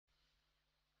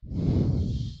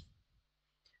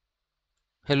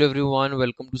Hello everyone,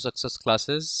 welcome to Success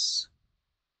Classes.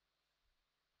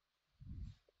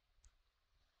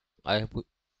 I hope,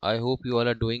 I hope you all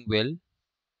are doing well.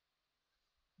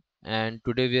 And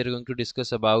today we are going to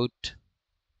discuss about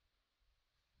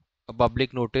a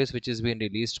public notice which is being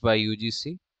released by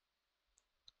UGC.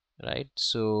 Right.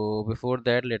 So before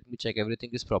that, let me check everything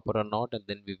is proper or not, and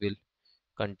then we will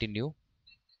continue.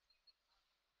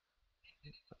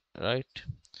 Right.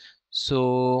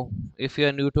 So if you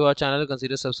are new to our channel,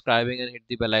 consider subscribing and hit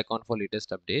the bell icon for latest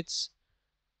updates.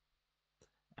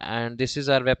 And this is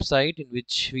our website in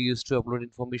which we used to upload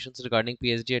information regarding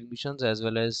PhD admissions as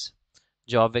well as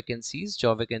job vacancies.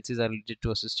 Job vacancies are related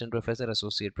to assistant professor,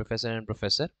 associate professor, and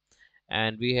professor.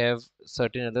 And we have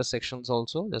certain other sections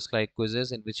also, just like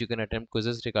quizzes, in which you can attempt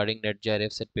quizzes regarding NET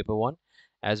JRF set paper 1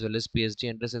 as well as PhD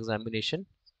entrance examination.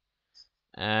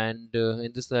 And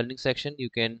in this learning section, you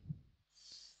can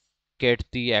get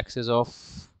the access of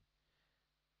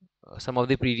some of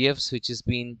the PDFs which is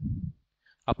been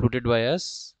uploaded by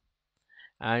us.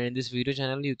 And in this video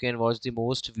channel, you can watch the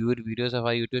most viewed videos of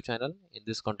our YouTube channel. In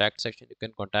this contact section, you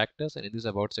can contact us, and in this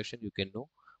about section, you can know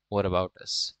more about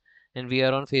us. And we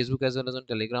are on Facebook as well as on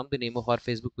Telegram. The name of our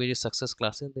Facebook page is Success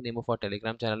Classes, and the name of our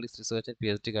Telegram channel is Research and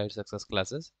PhD Guide Success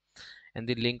Classes. And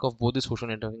the link of both the social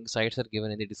networking sites are given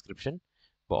in the description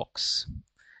box.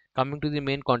 Coming to the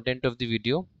main content of the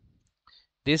video,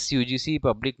 this UGC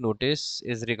public notice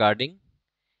is regarding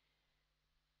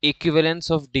equivalence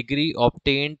of degree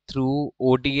obtained through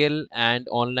ODL and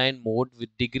online mode with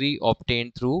degree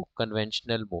obtained through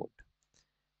conventional mode,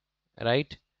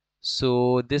 right?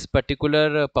 So this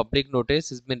particular public notice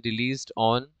has been released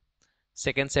on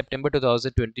 2nd September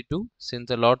 2022.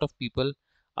 Since a lot of people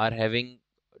are having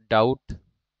doubt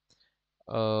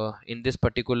in this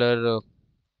particular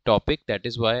topic, that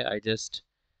is why I just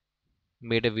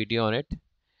made a video on it,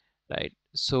 right?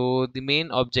 So the main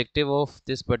objective of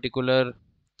this particular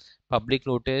public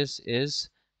notice is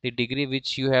the degree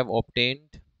which you have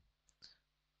obtained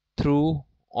through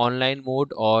online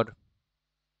mode or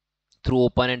through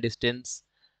open and distance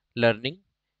learning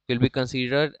will be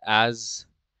considered as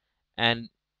an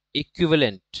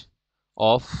equivalent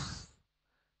of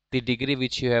the degree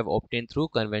which you have obtained through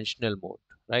conventional mode,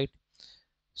 right?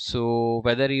 So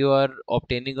whether you are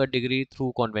obtaining a degree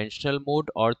through conventional mode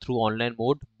or through online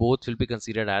mode, both will be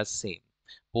considered as same.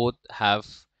 Both have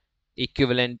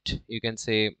equivalent, you can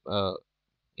say,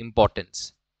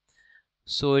 importance.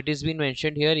 So it has been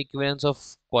mentioned here, equivalence of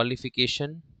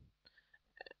qualification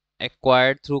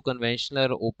acquired through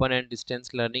conventional or open and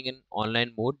distance learning in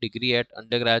online mode, degree at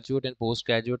undergraduate and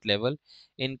postgraduate level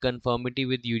in conformity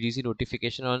with UGC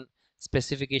notification on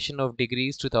specification of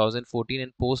degrees 2014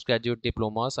 and postgraduate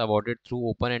diplomas awarded through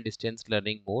open and distance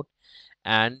learning mode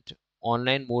and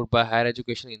online mode by higher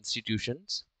education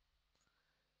institutions,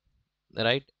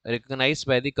 right, recognized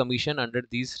by the commission under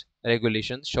these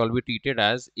regulations shall be treated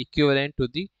as equivalent to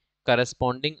the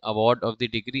corresponding award of the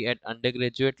degree at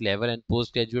undergraduate level and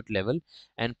postgraduate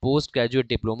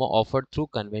diploma offered through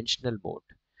conventional mode,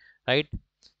 right?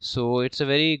 So it's a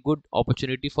very good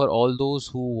opportunity for all those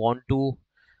who want to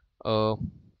uh,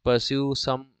 pursue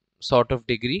some sort of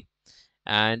degree,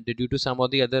 and due to some of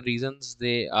the other reasons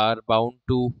they are bound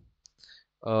to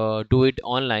do it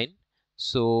online.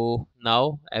 So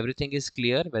now everything is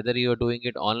clear, whether you are doing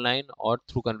it online or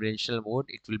through conventional mode,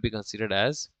 it will be considered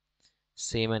as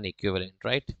same and equivalent,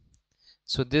 right?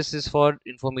 So this is for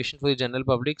information for the general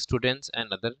public, students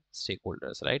and other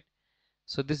stakeholders, right?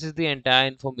 So this is the entire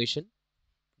information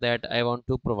that I want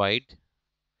to provide.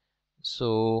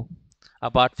 So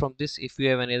apart from this, if you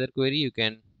have any other query, you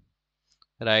can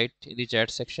write in the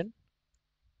chat section.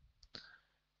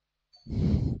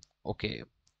 Okay,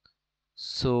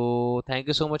 so thank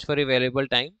you so much for your valuable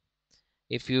time.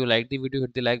 If you like the video,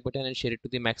 hit the like button and share it to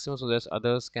the maximum so that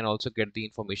others can also get the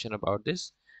information about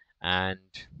this. And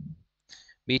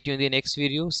meet you in the next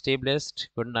video. Stay blessed.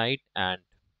 Good night and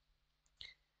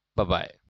bye bye.